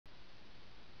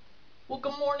Well,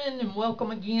 good morning and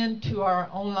welcome again to our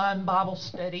online Bible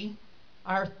study.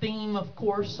 Our theme, of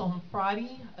course, on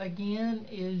Friday again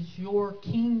is Your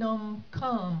Kingdom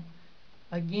Come.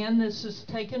 Again, this is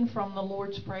taken from the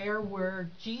Lord's Prayer where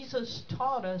Jesus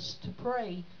taught us to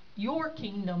pray, Your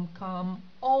kingdom come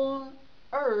on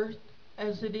earth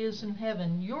as it is in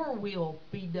heaven. Your will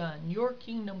be done. Your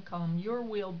kingdom come. Your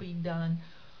will be done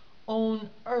on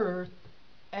earth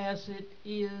as it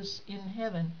is in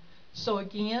heaven. So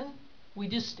again, we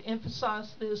just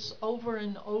emphasize this over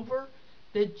and over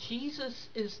that Jesus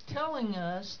is telling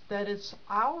us that it's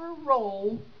our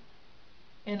role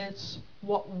and it's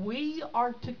what we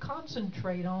are to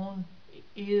concentrate on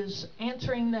is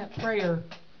answering that prayer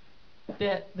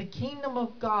that the kingdom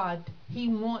of God, He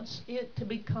wants it to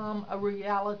become a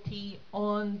reality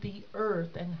on the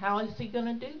earth. And how is He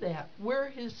going to do that? We're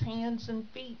His hands and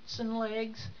feet and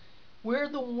legs. We're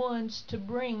the ones to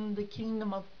bring the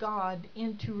kingdom of God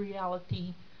into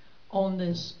reality on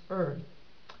this earth.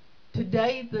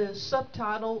 Today the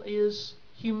subtitle is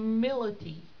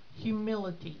Humility.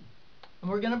 Humility.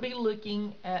 And we're going to be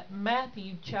looking at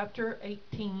Matthew chapter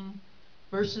 18,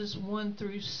 verses 1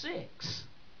 through 6.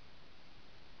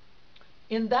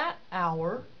 In that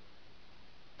hour,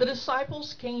 the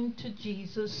disciples came to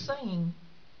Jesus, saying,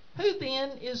 Who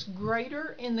then is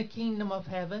greater in the kingdom of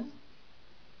heaven?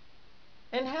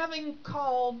 And having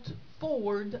called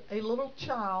forward a little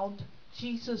child,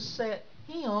 Jesus set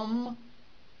him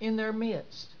in their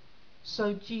midst.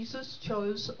 So Jesus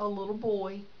chose a little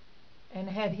boy and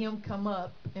had him come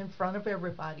up in front of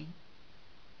everybody.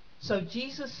 So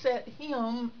Jesus set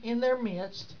him in their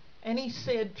midst, and he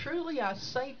said, Truly I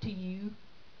say to you,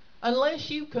 unless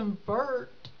you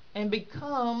convert and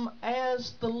become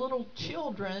as the little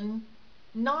children,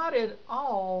 not at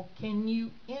all can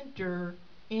you enter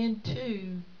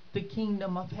into the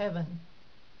kingdom of heaven.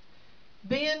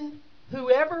 Then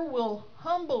whoever will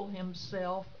humble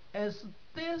himself as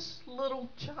this little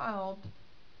child,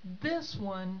 this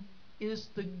one is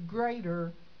the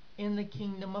greater in the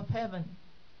kingdom of heaven.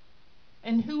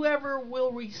 And whoever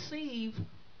will receive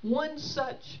one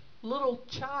such little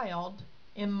child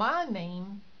in my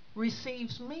name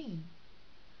receives me.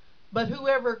 But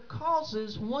whoever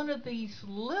causes one of these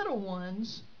little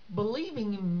ones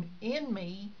believing in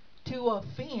me to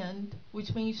offend,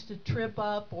 which means to trip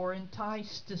up or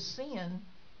entice to sin,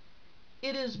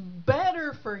 it is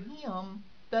better for him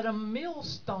that a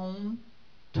millstone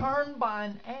turned by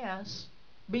an ass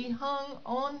be hung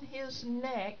on his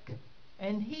neck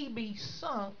and he be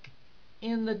sunk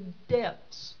in the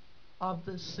depths of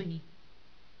the sea.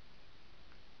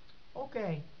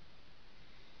 Okay.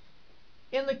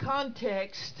 In the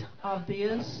context of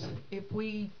this, if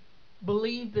we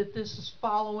believe that this is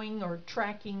following or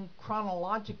tracking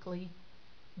chronologically,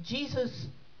 Jesus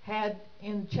had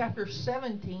in chapter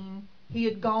 17, he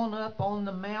had gone up on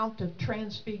the Mount of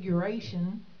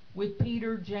Transfiguration with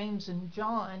Peter, James, and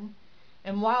John.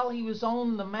 And while he was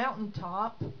on the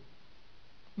mountaintop,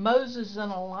 Moses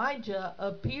and Elijah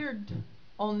appeared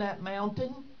on that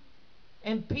mountain.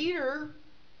 And Peter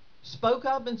spoke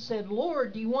up and said,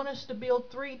 Lord, do you want us to build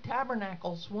 3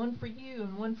 tabernacles, one for you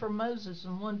and one for Moses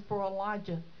and one for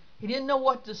Elijah? He didn't know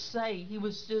what to say. He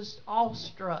was just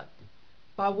awestruck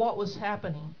by what was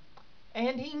happening.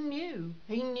 And he knew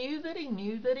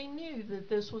that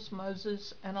this was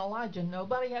Moses and Elijah.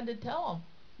 Nobody had to tell him.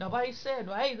 Nobody said,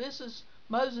 hey, this is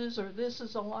Moses or this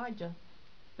is Elijah.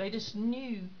 They just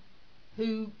knew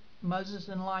who Moses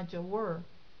and Elijah were.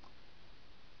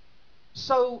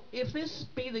 So if this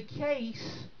be the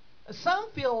case,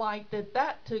 some feel like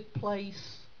that took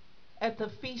place at the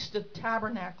Feast of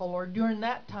Tabernacle or during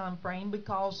that time frame,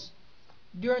 because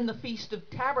during the Feast of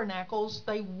Tabernacles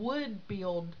they would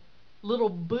build little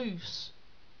booths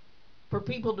for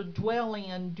people to dwell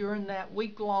in during that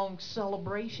week-long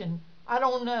celebration. I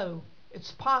don't know.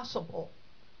 It's possible.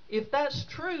 If that's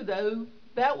true, though,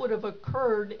 that would have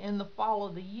occurred in the fall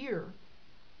of the year.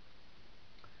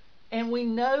 And we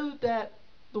know that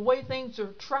the way things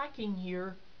are tracking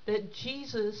here, that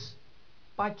Jesus,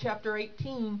 by chapter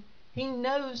 18, he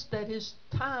knows that his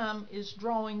time is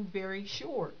drawing very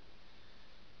short.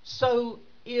 So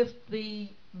if the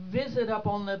visit up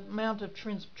on the Mount of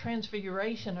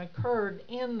Transfiguration occurred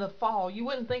in the fall, you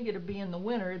wouldn't think it would be in the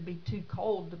winter. It'd be too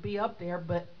cold to be up there,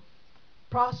 but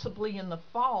possibly in the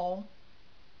fall.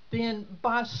 Then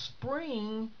by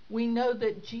spring, we know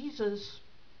that Jesus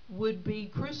would be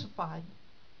crucified.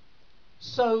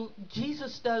 So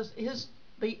Jesus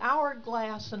the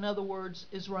hourglass, in other words,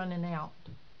 is running out.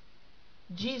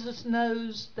 Jesus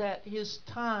knows that his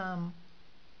time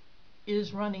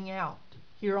is running out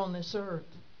here on this earth.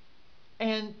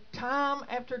 And time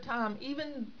after time,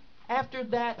 even after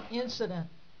that incident,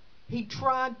 he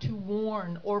tried to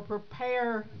warn or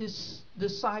prepare his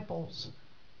disciples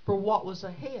for what was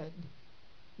ahead.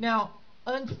 Now,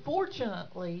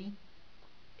 unfortunately,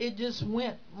 it just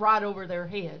went right over their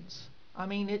heads. I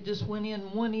mean, it just went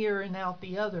in one ear and out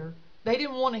the other. They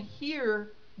didn't want to hear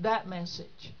that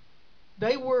message.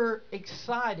 They were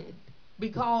excited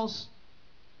because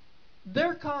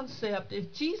their concept,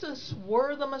 if Jesus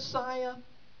were the Messiah,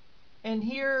 and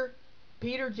here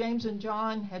Peter, James, and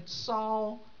John had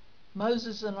saw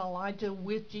Moses and Elijah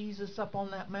with Jesus up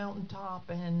on that mountaintop,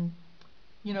 and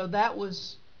that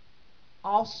was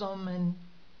awesome, and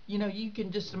you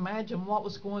can just imagine what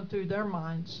was going through their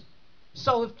minds.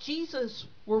 So if Jesus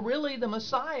were really the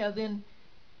Messiah, then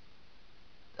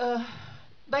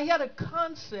they had a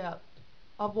concept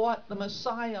of what the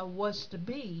Messiah was to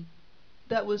be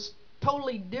that was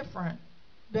totally different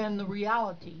than the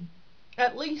reality,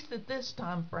 at least at this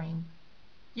time frame.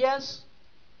 Yes,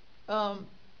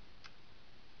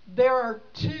 there are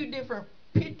two different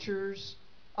pictures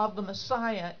of the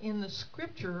Messiah in the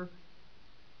Scripture.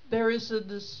 There is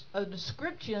a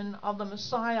description of the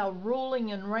Messiah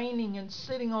ruling and reigning and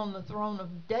sitting on the throne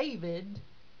of David,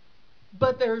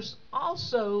 but there's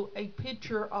also a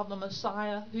picture of the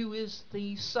Messiah who is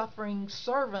the suffering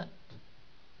servant,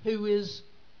 who is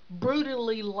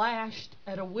brutally lashed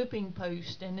at a whipping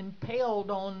post and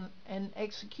impaled on an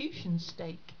execution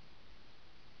stake.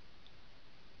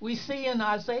 We see in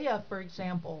Isaiah, for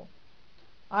example,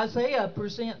 Isaiah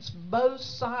presents both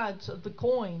sides of the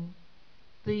coin,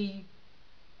 the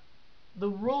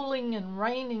ruling and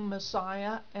reigning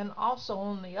Messiah, and also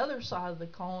on the other side of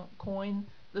the coin,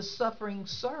 the suffering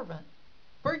servant.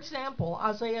 For example,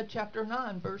 Isaiah chapter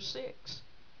 9, verse 6.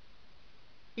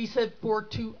 He said, "For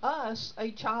to us a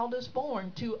child is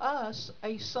born, to us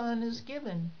a son is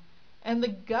given, and the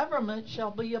government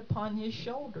shall be upon his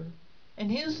shoulder,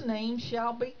 and his name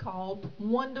shall be called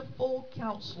Wonderful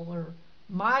Counselor,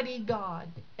 Mighty God,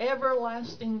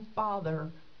 Everlasting Father,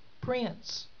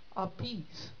 Prince of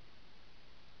Peace."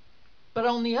 But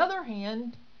on the other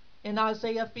hand, in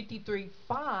Isaiah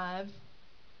 53:5,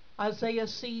 Isaiah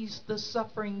sees the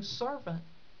suffering servant,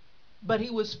 but he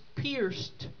was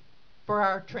pierced for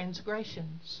our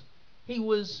transgressions. He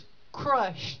was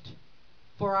crushed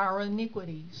for our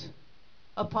iniquities.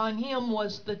 Upon him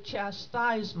was the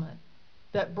chastisement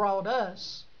that brought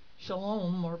us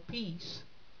shalom, or peace.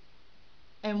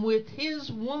 And with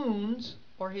his wounds,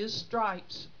 or his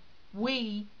stripes,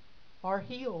 we are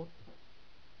healed.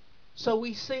 So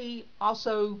we see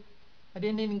also, I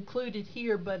didn't include it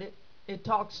here, but it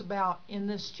talks about in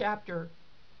this chapter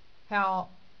how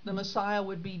the Messiah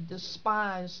would be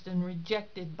despised and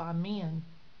rejected by men,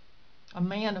 a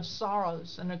man of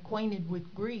sorrows and acquainted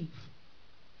with grief.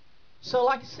 So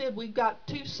like I said, we've got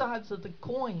two sides of the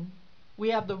coin. We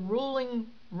have the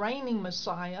ruling, reigning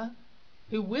Messiah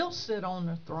who will sit on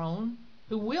the throne,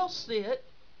 who will sit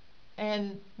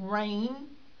and reign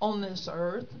on this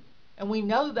earth. And we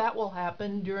know that will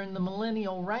happen during the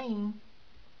millennial reign.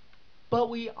 But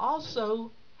we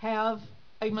also have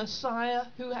a Messiah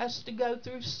who has to go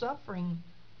through suffering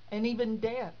and even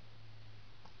death,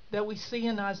 that we see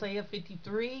in Isaiah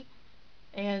 53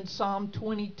 and Psalm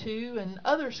 22 and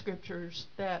other scriptures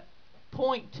that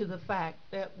point to the fact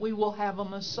that we will have a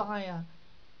Messiah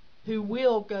who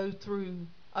will go through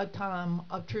a time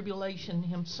of tribulation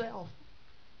himself.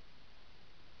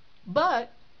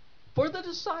 But for the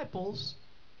disciples,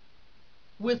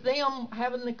 with them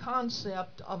having the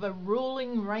concept of a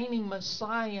ruling, reigning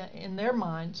Messiah in their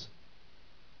minds,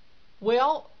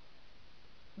 well,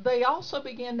 they also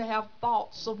began to have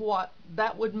thoughts of what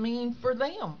that would mean for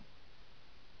them.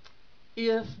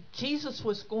 If Jesus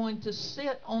was going to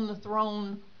sit on the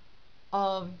throne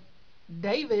of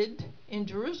David in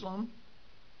Jerusalem,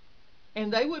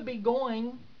 and they would be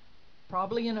going,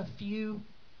 probably in a few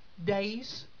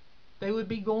days, they would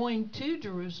be going to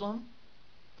Jerusalem.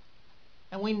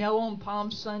 And we know on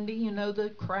Palm Sunday,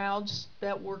 the crowds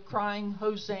that were crying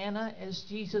Hosanna as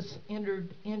Jesus entered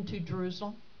into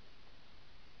Jerusalem.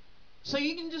 So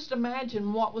you can just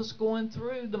imagine what was going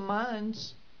through the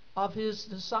minds of his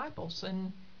disciples.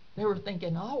 And they were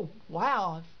thinking, oh,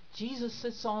 wow, if Jesus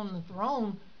sits on the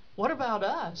throne, what about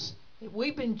us? If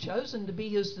we've been chosen to be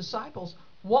his disciples,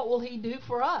 what will he do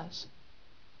for us?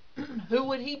 Who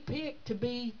would he pick to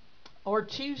be, or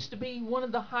choose to be, one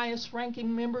of the highest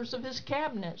ranking members of his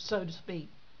cabinet, so to speak?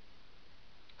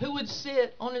 Who would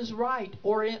sit on his right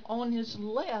or on his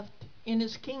left in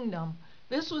his kingdom?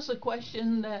 This was a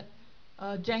question that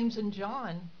James and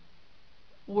John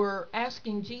were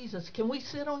asking Jesus. Can we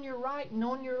sit on your right and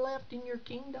on your left in your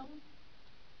kingdom?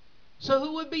 So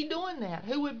who would be doing that?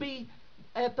 Who would be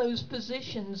at those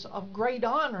positions of great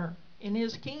honor in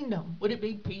his kingdom? Would it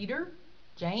be Peter,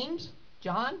 James,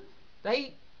 John?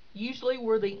 They usually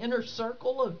were the inner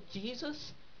circle of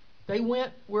Jesus. They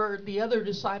went where the other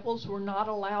disciples were not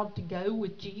allowed to go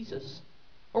with Jesus.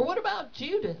 Or what about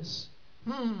Judas?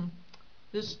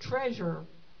 This treasure.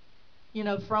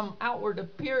 From outward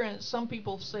appearance, some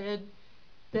people said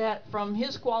that from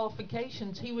his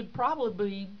qualifications, he would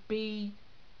probably be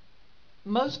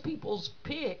most people's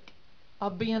pick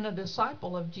of being a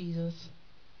disciple of Jesus,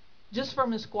 just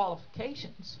from his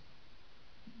qualifications.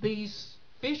 These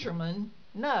fishermen,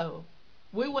 no,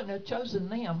 we wouldn't have chosen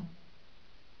them.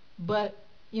 But,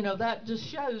 that just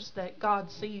shows that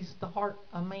God sees the heart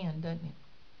of man, doesn't it?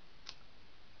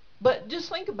 But just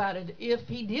think about it. If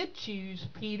he did choose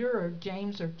Peter or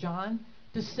James or John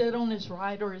to sit on his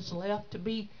right or his left, to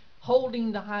be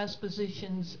holding the highest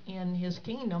positions in his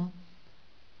kingdom,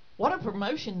 what a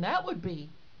promotion that would be.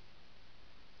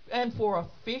 And for a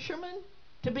fisherman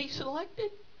to be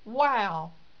selected?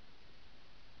 Wow.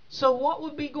 So what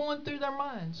would be going through their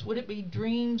minds? Would it be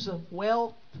dreams of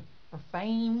wealth or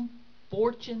fame,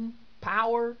 fortune,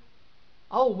 power?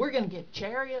 Oh, we're going to get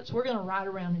chariots. We're going to ride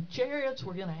around in chariots.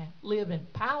 We're going to live in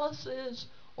palaces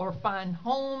or find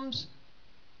homes.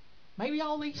 Maybe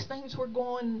all these things were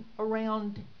going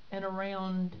around and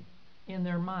around in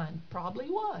their mind. Probably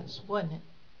was, wasn't it?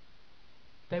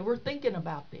 They were thinking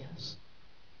about this.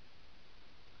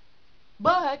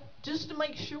 But just to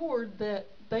make sure that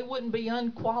they wouldn't be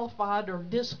unqualified or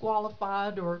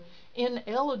disqualified or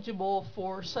ineligible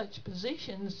for such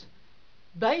positions,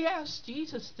 they asked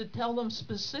Jesus to tell them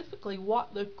specifically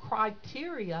what the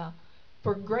criteria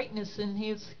for greatness in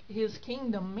his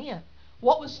kingdom meant.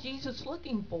 What was Jesus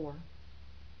looking for?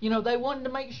 They wanted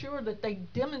to make sure that they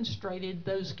demonstrated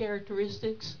those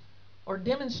characteristics or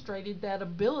demonstrated that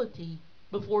ability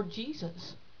before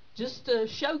Jesus, just to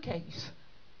showcase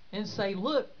and say,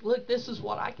 look, this is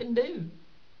what I can do.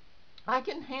 I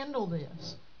can handle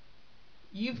this.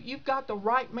 You've got the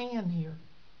right man here.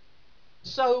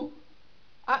 So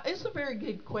it's a very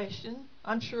good question.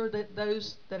 I'm sure that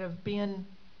those that have been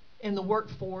in the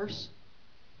workforce,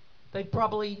 they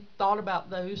probably thought about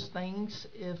those things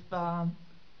if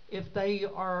they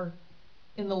are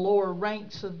in the lower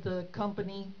ranks of the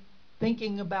company,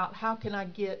 thinking about how can I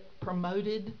get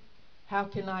promoted? How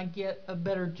can I get a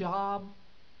better job?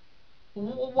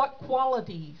 What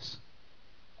qualities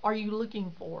are you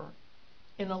looking for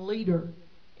in a leader,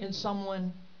 in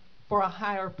someone for a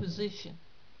higher position?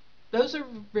 Those are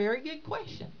very good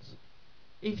questions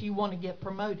if you want to get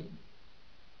promoted.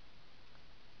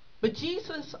 But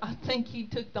Jesus, I think he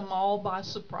took them all by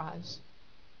surprise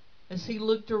as he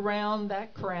looked around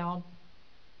that crowd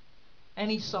and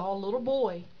he saw a little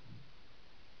boy.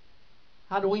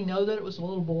 How do we know that it was a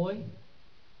little boy?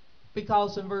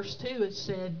 Because in verse 2 it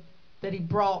said that he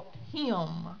brought him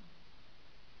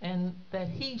and that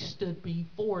he stood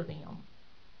before them.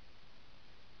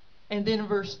 And then in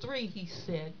verse 3 he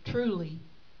said, truly,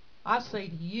 I say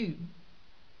to you,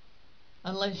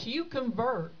 unless you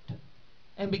convert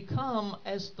and become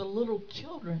as the little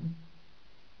children,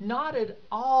 not at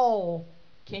all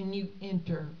can you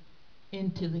enter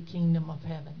into the kingdom of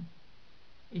heaven.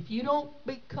 If you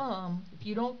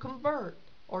don't convert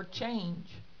or change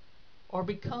or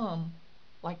become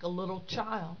like a little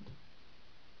child,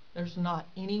 there's not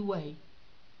any way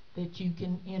that you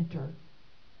can enter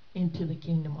into the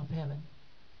kingdom of heaven.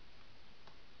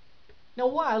 Now,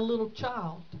 why a little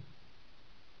child?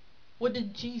 What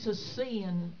did Jesus see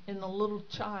in the little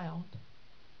child?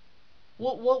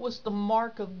 What was the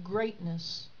mark of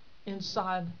greatness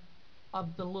inside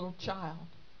of the little child?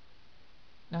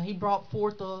 Now, he brought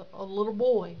forth a little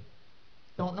boy.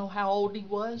 Don't know how old he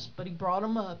was, but he brought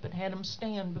him up and had him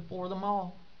stand before them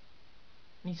all.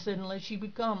 And he said, unless you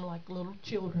become like little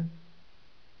children,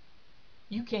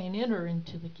 you can't enter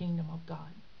into the kingdom of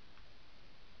God.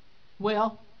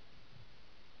 Well,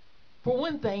 for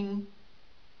one thing,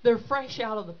 they're fresh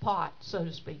out of the pot, so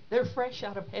to speak. They're fresh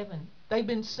out of heaven. They've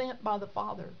been sent by the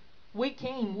Father. We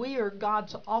are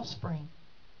God's offspring.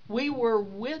 We were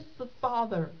with the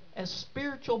Father as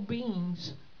spiritual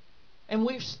beings, and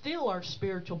we still are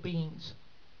spiritual beings.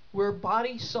 We're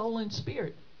body, soul, and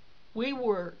spirit. We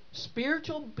were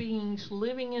spiritual beings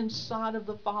living inside of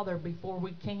the Father before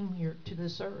we came here to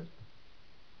this earth.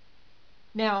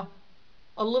 Now,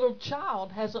 a little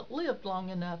child hasn't lived long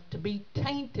enough to be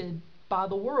tainted by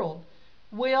the world.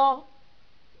 Well,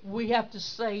 we have to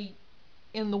say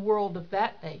in the world of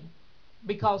that day,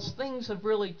 because things have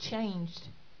really changed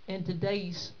in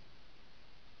today's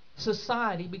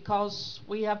society, because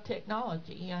we have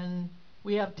technology and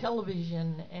We have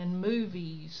television and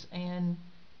movies and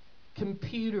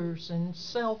computers and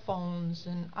cell phones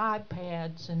and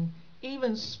iPads, and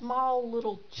even small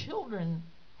little children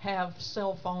have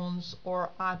cell phones or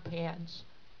iPads.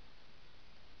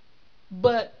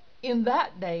 But in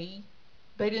that day,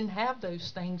 they didn't have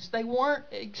those things. They weren't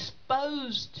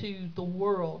exposed to the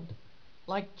world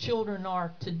like children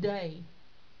are today.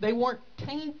 They weren't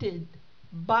tainted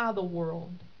by the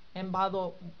world and by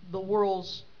the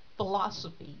world's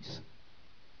philosophies.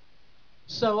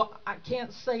 So I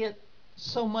can't say it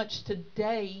so much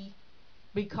today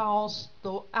because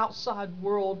the outside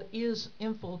world is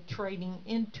infiltrating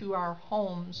into our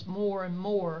homes more and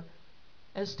more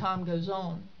as time goes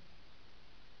on.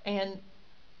 And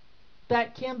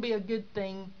that can be a good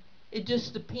thing. It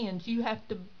just depends. You have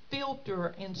to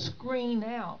filter and screen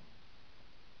out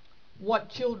what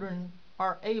children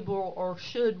are able or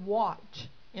should watch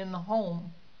in the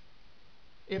home.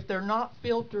 If they're not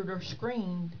filtered or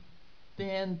screened,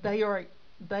 then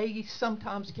they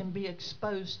sometimes can be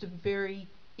exposed to very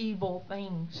evil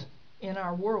things in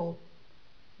our world.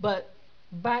 But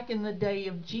back in the day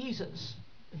of Jesus,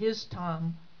 his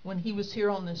time, when he was here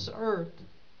on this earth,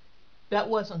 that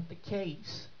wasn't the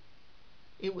case.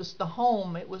 It was the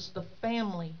home, it was the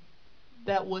family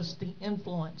that was the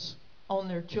influence on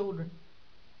their children.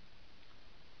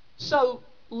 So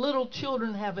little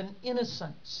children have an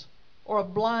innocence or a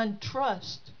blind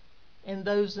trust in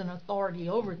those in authority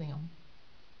over them.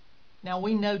 Now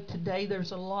we know today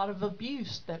there's a lot of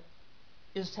abuse that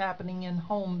is happening in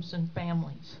homes and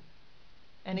families.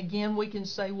 And again, we can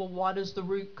say, well, what is the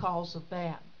root cause of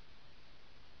that?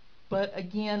 But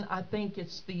again, I think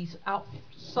it's these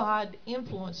outside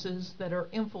influences that are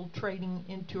infiltrating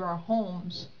into our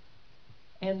homes,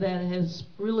 and that has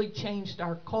really changed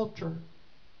our culture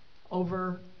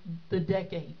over the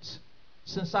decades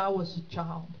since I was a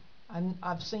child.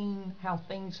 I've seen how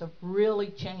things have really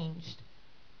changed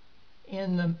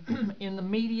in the in the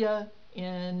media,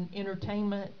 in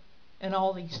entertainment, and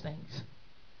all these things.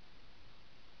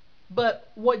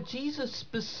 But what Jesus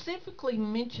specifically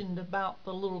mentioned about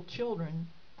the little children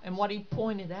and what he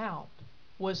pointed out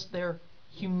was their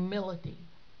humility.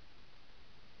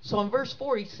 So in verse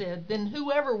 4 he said, "Then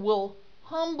whoever will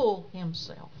humble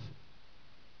himself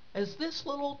as this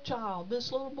little child,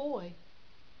 this little boy,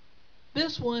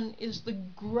 this one is the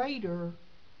greater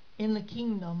in the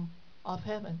kingdom of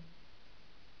heaven."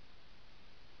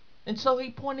 And so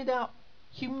he pointed out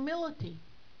humility.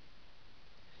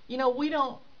 You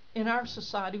know, in our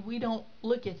society, we don't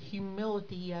look at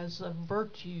humility as a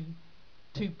virtue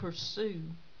to pursue.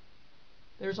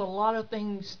 There's a lot of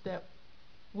things that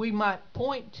we might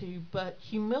point to, but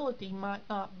humility might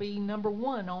not be number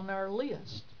one on our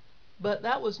list. But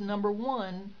that was number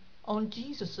one on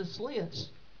Jesus' list.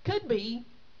 Could be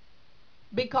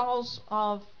because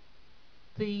of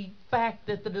the fact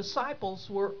that the disciples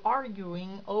were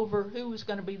arguing over who was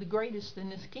going to be the greatest in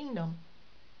this kingdom.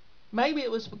 Maybe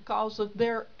it was because of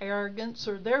their arrogance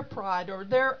or their pride or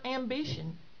their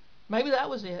ambition. Maybe that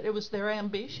was it. It was their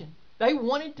ambition. They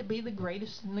wanted to be the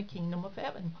greatest in the kingdom of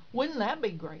heaven. Wouldn't that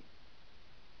be great?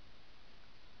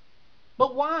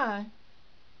 But why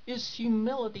is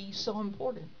humility so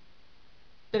important?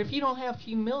 That if you don't have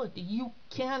humility, you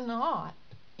cannot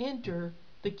enter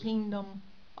the kingdom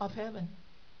of heaven.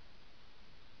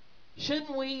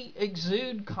 Shouldn't we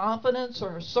exude confidence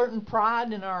or a certain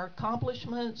pride in our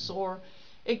accomplishments, or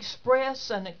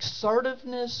express an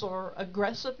assertiveness or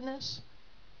aggressiveness?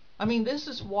 I mean, this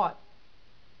is what,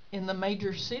 in the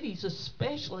major cities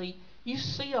especially, you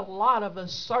see a lot of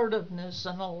assertiveness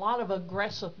and a lot of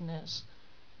aggressiveness,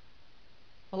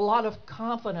 a lot of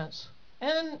confidence,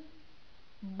 and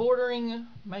bordering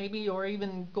maybe or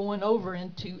even going over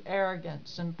into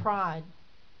arrogance and pride.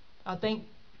 I think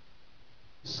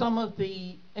some of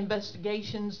the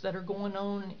investigations that are going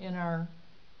on in our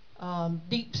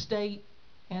deep state,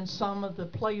 and some of the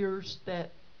players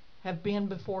that have been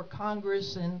before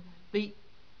Congress, and the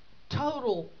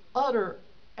total, utter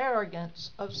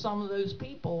arrogance of some of those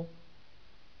people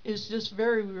is just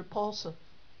very repulsive.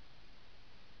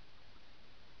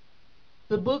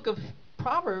 The book of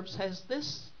Proverbs has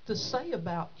this to say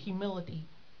about humility.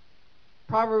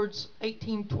 Proverbs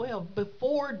 18:12,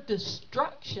 "Before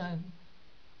destruction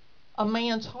a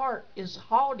man's heart is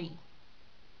haughty,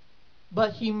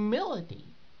 but humility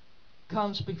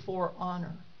comes before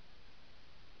honor."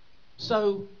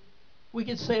 So we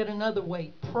could say it another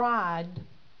way. Pride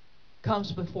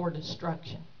comes before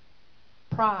destruction.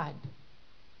 Pride.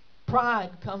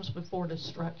 Pride comes before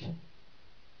destruction.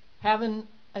 Having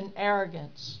an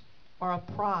arrogance or a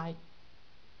pride,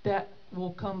 that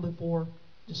will come before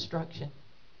destruction.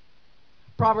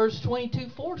 Proverbs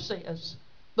 22:4 says,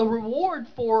 the reward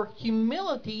for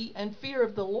humility and fear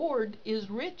of the Lord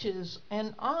is riches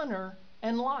and honor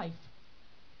and life.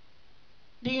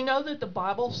 Do you know that the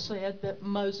Bible said that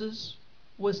Moses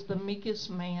was the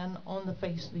meekest man on the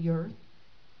face of the earth?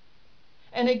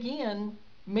 And again,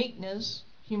 meekness,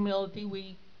 humility,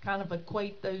 we kind of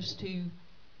equate those two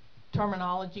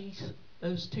terminologies,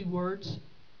 those two words.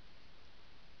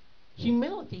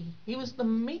 Humility, he was the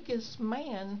meekest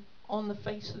man on the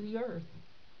face of the earth.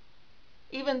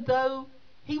 Even though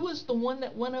he was the one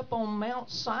that went up on Mount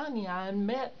Sinai and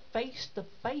met face to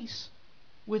face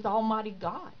with Almighty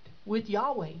God, with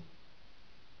Yahweh.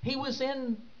 He was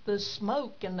in the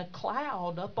smoke and the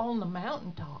cloud up on the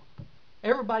mountaintop.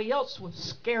 Everybody else was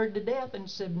scared to death and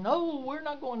said, no, we're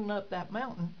not going up that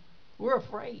mountain. We're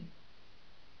afraid.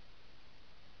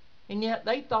 And yet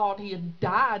they thought he had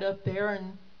died up there,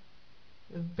 and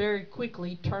very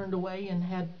quickly turned away and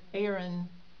had Aaron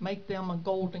make them a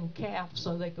golden calf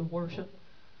so they could worship.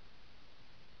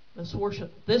 Let's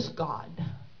worship this God,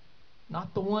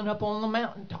 not the one up on the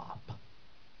mountaintop.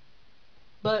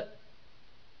 But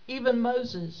even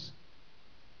Moses,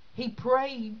 he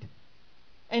prayed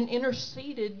and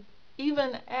interceded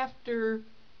even after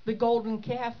the golden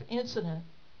calf incident.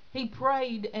 He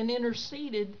prayed and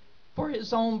interceded for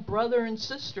his own brother and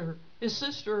sister. His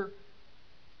sister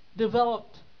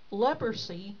developed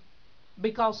leprosy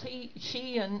because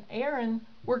she and Aaron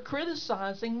were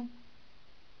criticizing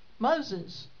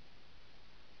Moses.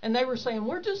 And they were saying,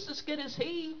 we're just as good as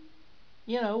he.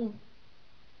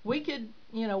 We could,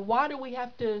 why do we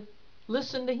have to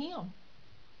listen to him?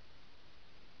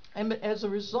 And as a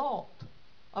result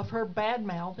of her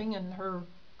bad-mouthing and her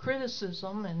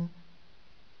criticism, and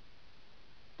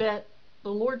that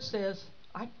the Lord says,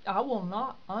 I will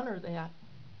not honor that.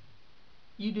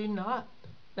 You do not.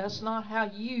 That's not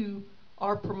how you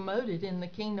are promoted in the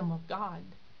kingdom of God.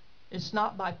 It's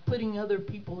not by putting other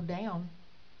people down.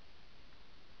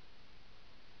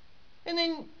 And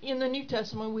then in the New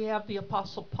Testament, we have the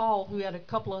Apostle Paul, who had a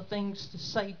couple of things to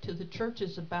say to the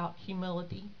churches about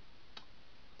humility.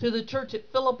 To the church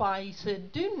at Philippi, he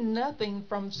said, do nothing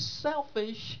from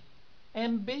selfish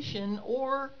ambition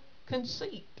or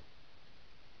conceit.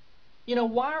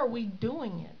 Why are we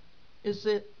doing it? Is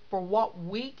it for what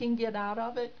we can get out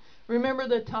of it? Remember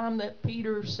the time that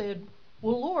Peter said,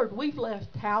 well, Lord, we've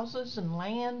left houses and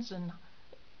lands and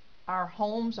our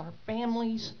homes, our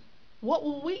families. What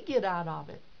will we get out of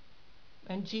it?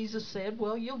 And Jesus said,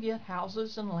 well, you'll get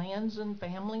houses and lands and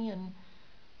family and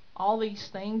all these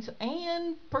things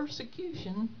and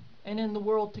persecution, and in the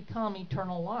world to come,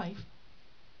 eternal life.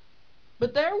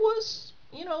 But there was,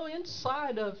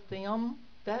 inside of them,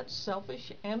 that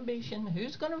selfish ambition.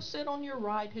 Who's going to sit on your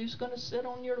right? Who's going to sit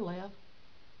on your left?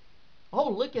 Oh,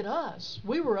 look at us.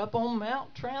 We were up on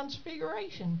Mount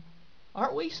Transfiguration.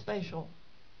 Aren't we special?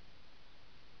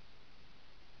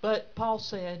 But Paul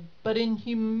said, but in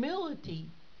humility,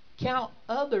 count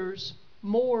others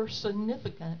more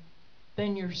significant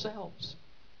than yourselves.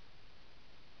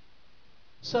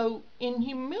 So in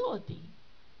humility,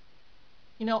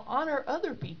 honor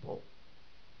other people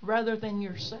rather than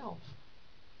yourself.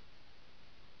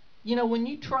 When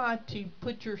you try to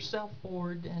put yourself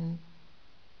forward, and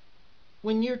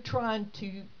when you're trying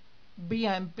to be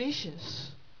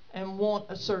ambitious and want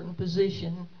a certain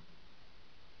position,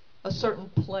 a certain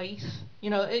place,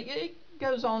 it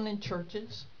goes on in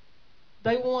churches.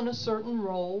 They want a certain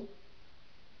role.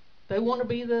 They want to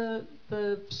be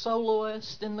the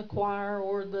soloist in the choir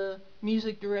or the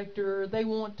music director. They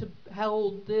want to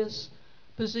hold this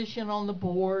position on the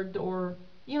board, or,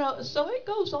 so it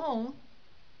goes on.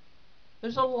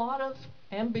 There's a lot of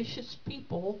ambitious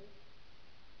people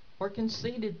or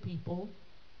conceited people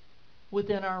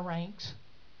within our ranks.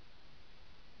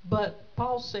 But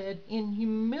Paul said, in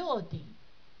humility,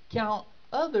 count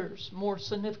others more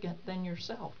significant than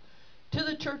yourself. To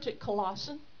the church at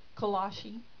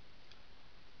Colossae,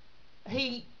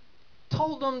 he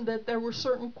told them that there were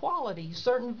certain qualities,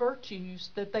 certain virtues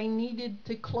that they needed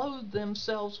to clothe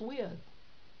themselves with.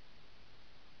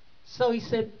 So he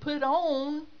said, put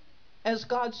on, as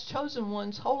God's chosen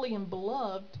ones, holy and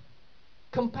beloved,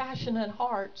 compassionate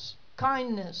hearts,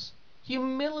 kindness,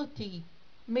 humility,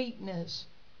 meekness,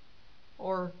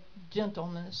 or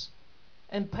gentleness,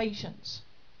 and patience.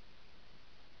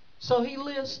 So he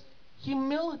lists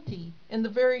humility in the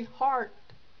very heart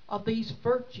of these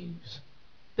virtues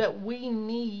that we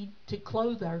need to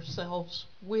clothe ourselves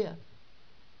with.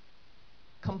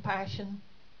 Compassion,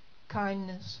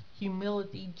 kindness,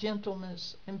 humility,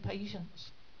 gentleness, and patience.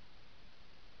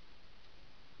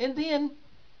 And then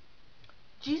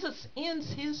Jesus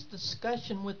ends his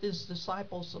discussion with his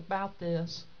disciples about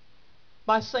this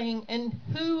by saying, "And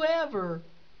whoever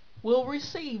will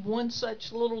receive one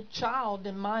such little child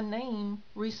in my name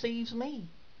receives me.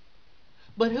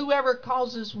 But whoever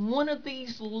causes one of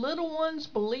these little ones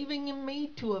believing in me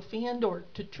to offend or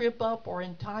to trip up or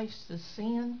entice to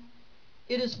sin,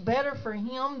 it is better for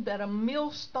him that a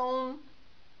millstone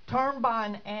turned by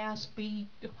an ass be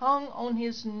hung on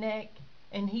his neck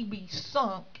and he be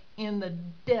sunk in the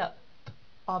depth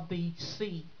of the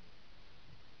sea."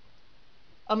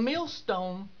 A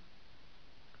millstone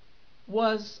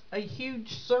was a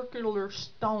huge circular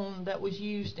stone that was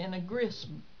used in a grist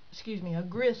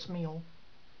mill,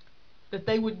 that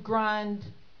they would grind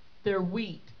their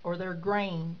wheat or their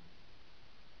grain.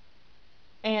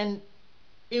 And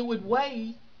it would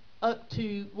weigh up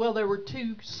to, well, there were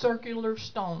two circular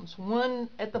stones. One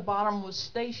at the bottom was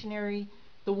stationary.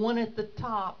 The one at the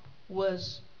top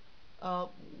was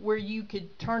where you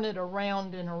could turn it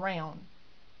around and around.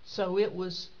 So it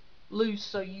was loose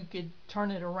so you could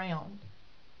turn it around.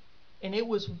 And it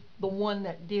was the one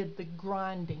that did the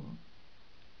grinding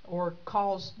or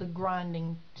caused the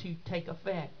grinding to take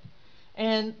effect.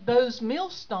 And those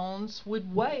millstones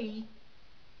would weigh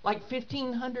like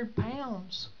 1,500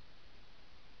 pounds.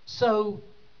 So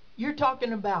you're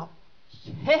talking about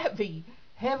heavy,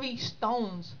 heavy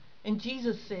stones. And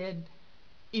Jesus said,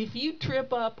 if you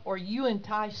trip up or you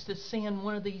entice to sin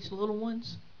one of these little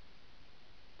ones,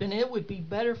 then it would be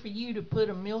better for you to put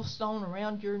a millstone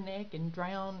around your neck and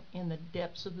drown in the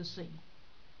depths of the sea.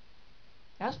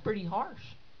 That's pretty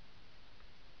harsh.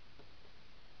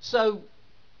 So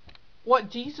what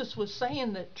Jesus was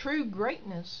saying, that true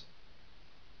greatness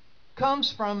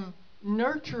comes from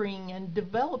nurturing and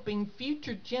developing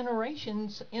future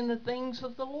generations in the things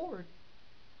of the Lord.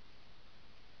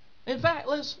 In fact,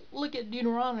 let's look at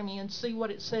Deuteronomy and see what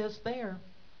it says there.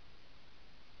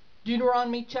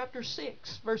 Deuteronomy chapter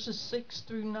 6, verses 6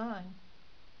 through 9.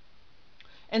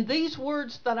 "And these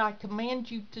words that I command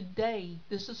you today,"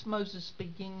 this is Moses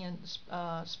speaking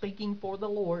and speaking for the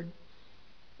Lord.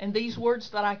 "And these words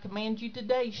that I command you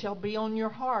today shall be on your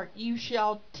heart. You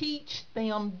shall teach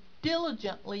them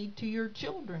diligently to your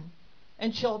children,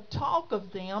 and shall talk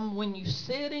of them when you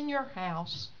sit in your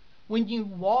house, when you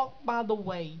walk by the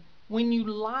way, when you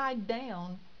lie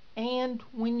down, and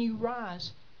when you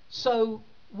rise." So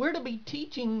we're to be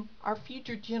teaching our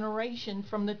future generation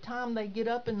from the time they get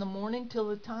up in the morning till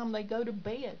the time they go to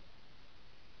bed.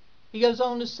 He goes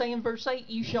on to say in verse 8,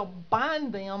 "You shall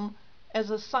bind them as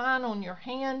a sign on your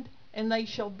hand, and they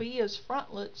shall be as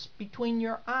frontlets between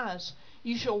your eyes.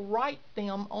 You shall write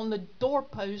them on the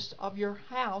doorpost of your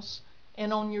house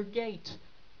and on your gates."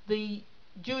 The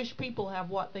Jewish people have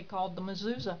what they call the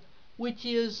mezuzah, which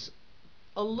is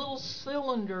a little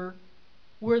cylinder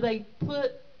where they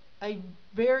put a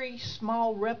very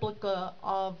small replica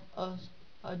of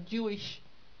a Jewish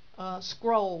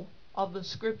scroll of the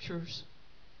scriptures,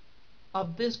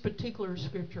 of this particular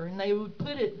scripture. And they would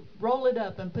roll it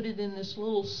up and put it in this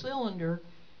little cylinder,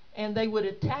 and they would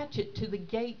attach it to the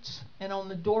gates and on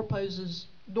the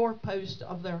doorpost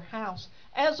of their house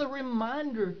as a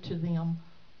reminder to them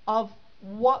of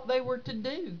what they were to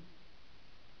do.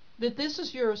 That this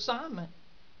is your assignment.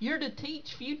 You're to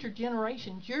teach future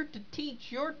generations. You're to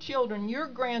teach your children, your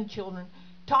grandchildren.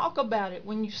 Talk about it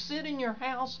when you sit in your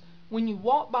house, when you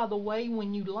walk by the way,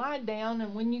 when you lie down,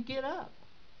 and when you get up.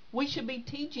 We should be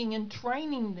teaching and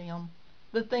training them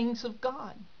the things of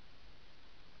God.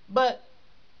 But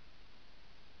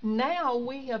now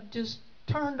we have just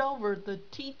turned over the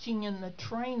teaching and the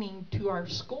training to our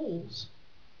schools,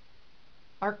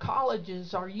 our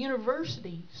colleges, our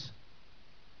universities.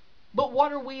 But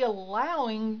what are we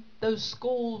allowing those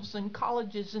schools and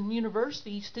colleges and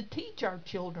universities to teach our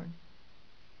children?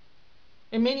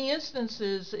 In many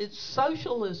instances, it's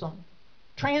socialism,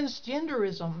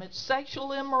 transgenderism, it's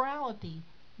sexual immorality,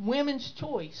 women's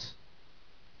choice,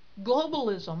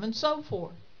 globalism, and so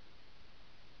forth.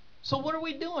 So what are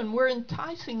we doing? We're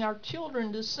enticing our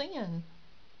children to sin.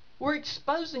 We're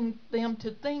exposing them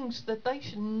to things that they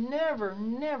should never,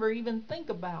 never even think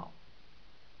about.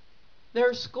 There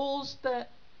are schools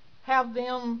that have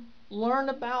them learn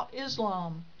about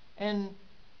Islam and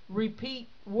repeat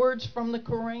words from the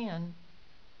Quran.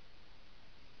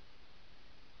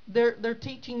 They're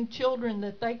teaching children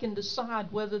that they can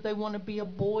decide whether they want to be a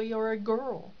boy or a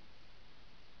girl.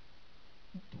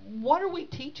 What are we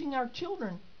teaching our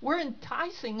children? We're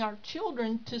enticing our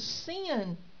children to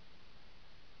sin.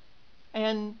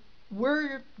 And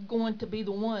we're going to be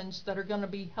the ones that are going to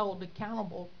be held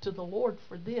accountable to the Lord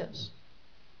for this.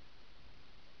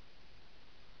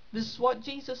 This is what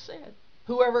Jesus said.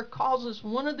 Whoever causes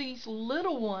one of these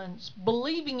little ones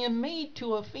believing in me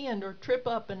to offend or trip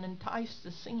up and entice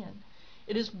to sin,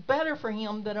 it is better for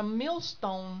him that a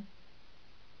millstone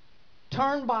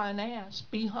turned by an ass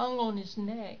be hung on his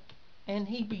neck and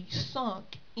he be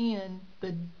sunk in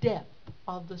the depth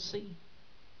of the sea.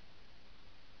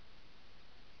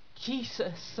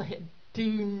 Jesus said,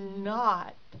 do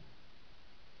not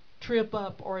trip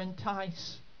up or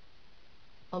entice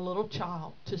a little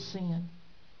child to sin.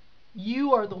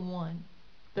 You are the one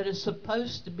that is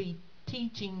supposed to be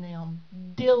teaching them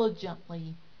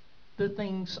diligently the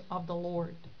things of the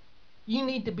Lord. You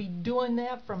need to be doing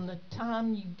that from the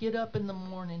time you get up in the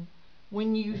morning,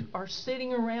 when you are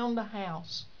sitting around the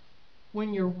house,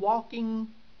 when you're walking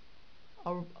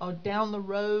down the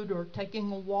road or taking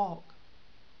a walk,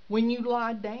 when you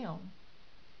lie down,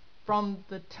 from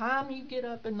the time you get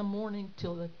up in the morning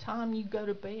till the time you go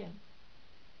to bed.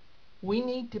 We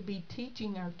need to be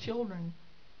teaching our children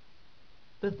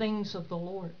the things of the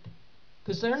Lord,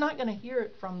 because they're not going to hear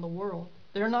it from the world.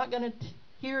 They're not going to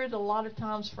hear it a lot of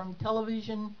times from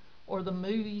television or the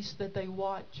movies that they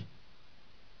watch,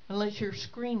 unless you're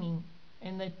screening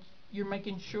and that you're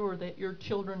making sure that your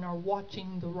children are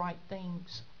watching the right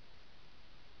things.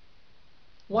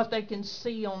 What they can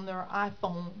see on their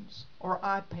iPhones or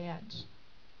iPads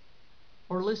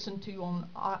or listen to on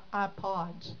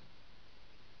iPods.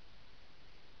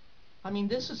 I mean,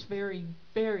 this is very,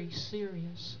 very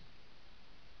serious.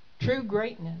 True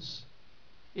greatness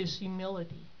is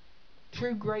humility.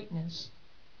 True greatness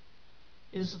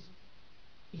is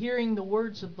hearing the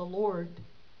words of the Lord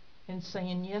and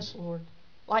saying, yes, Lord.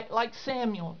 Like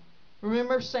Samuel.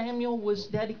 Remember, Samuel was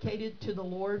dedicated to the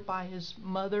Lord by his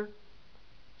mother.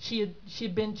 She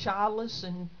had been childless,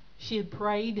 and she had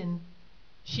prayed, and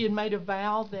she had made a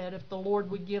vow that if the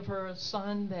Lord would give her a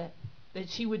son, that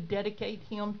she would dedicate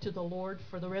him to the Lord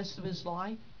for the rest of his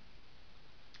life.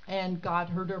 And God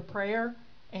heard her prayer,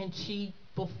 and she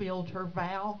fulfilled her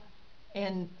vow.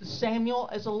 And Samuel,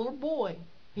 as a little boy,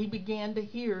 he began to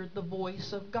hear the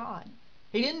voice of God.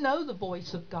 He didn't know the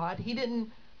voice of God. He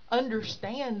didn't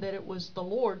understand that it was the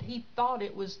Lord. He thought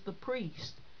it was the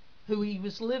priest, who he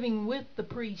was living with, the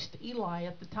priest Eli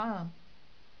at the time.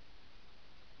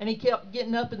 And he kept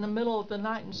getting up in the middle of the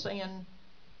night and saying,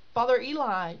 Father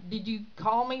Eli, did you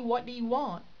call me? What do you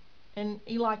want? And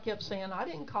Eli kept saying, I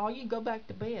didn't call you. Go back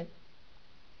to bed.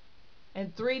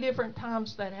 And 3 different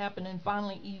times that happened. And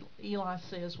finally Eli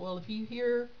says, well, if you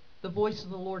hear the voice of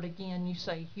the Lord again, you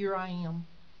say, here I am.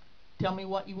 Tell me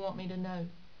what you want me to know.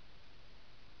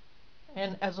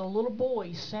 And as a little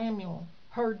boy, Samuel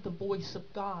heard the voice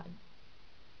of God.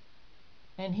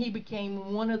 And he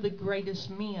became one of the greatest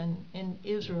men in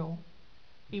Israel.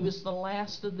 He was the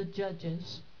last of the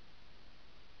judges.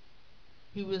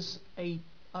 He was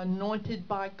anointed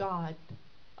by God,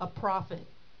 a prophet,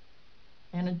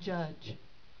 and a judge.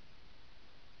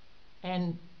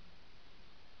 And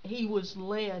he was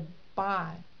led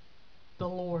by the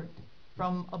Lord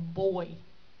from a boy.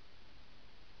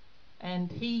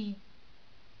 And he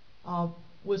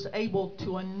was able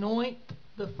to anoint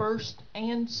the first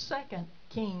and second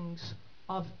kings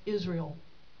of Israel,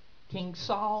 King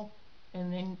Saul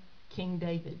and then King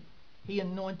David. He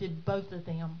anointed both of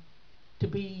them to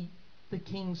be the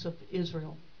kings of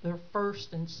Israel, their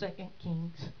first and second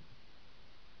kings.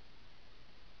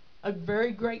 A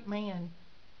very great man.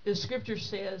 The scripture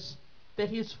says that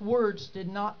his words did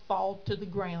not fall to the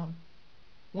ground.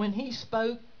 When he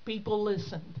spoke, people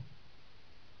listened.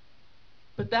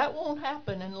 But that won't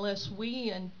happen unless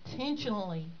we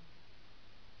intentionally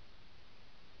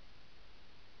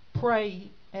pray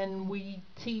and we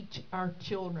teach our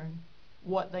children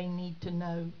what they need to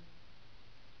know.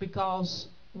 Because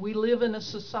we live in a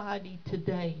society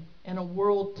today, in a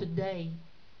world today,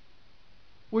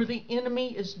 where the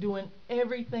enemy is doing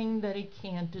everything that he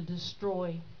can to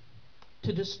destroy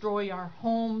our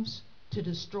homes, to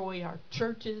destroy our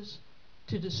churches,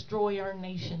 to destroy our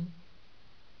nation.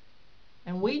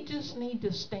 And we just need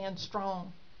to stand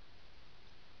strong.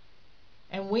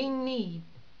 And we need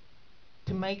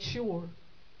to make sure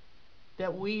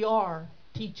that we are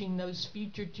teaching those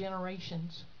future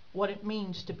generations what it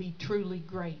means to be truly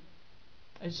great.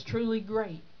 It's truly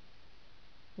great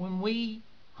when we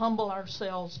humble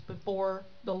ourselves before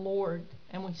the Lord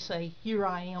and we say, here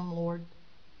I am, Lord.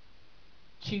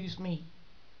 Choose me.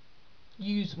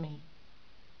 Use me.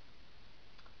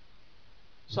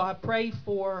 So I pray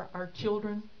for our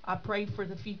children. I pray for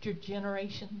the future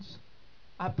generations.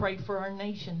 I pray for our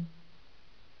nation.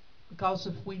 Because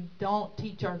if we don't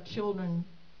teach our children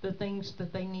the things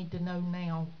that they need to know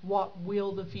now, what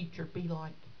will the future be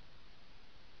like?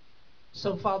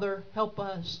 So, Father, help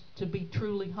us to be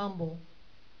truly humble,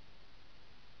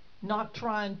 not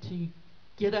trying to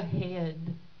get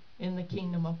ahead in the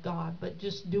kingdom of God, but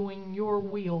just doing your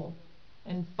will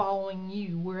and following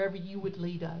you wherever you would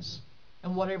lead us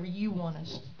and whatever you want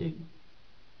us to do.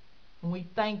 And we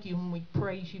thank you and we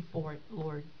praise you for it,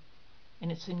 Lord.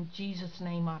 And it's in Jesus'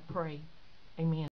 name I pray. Amen.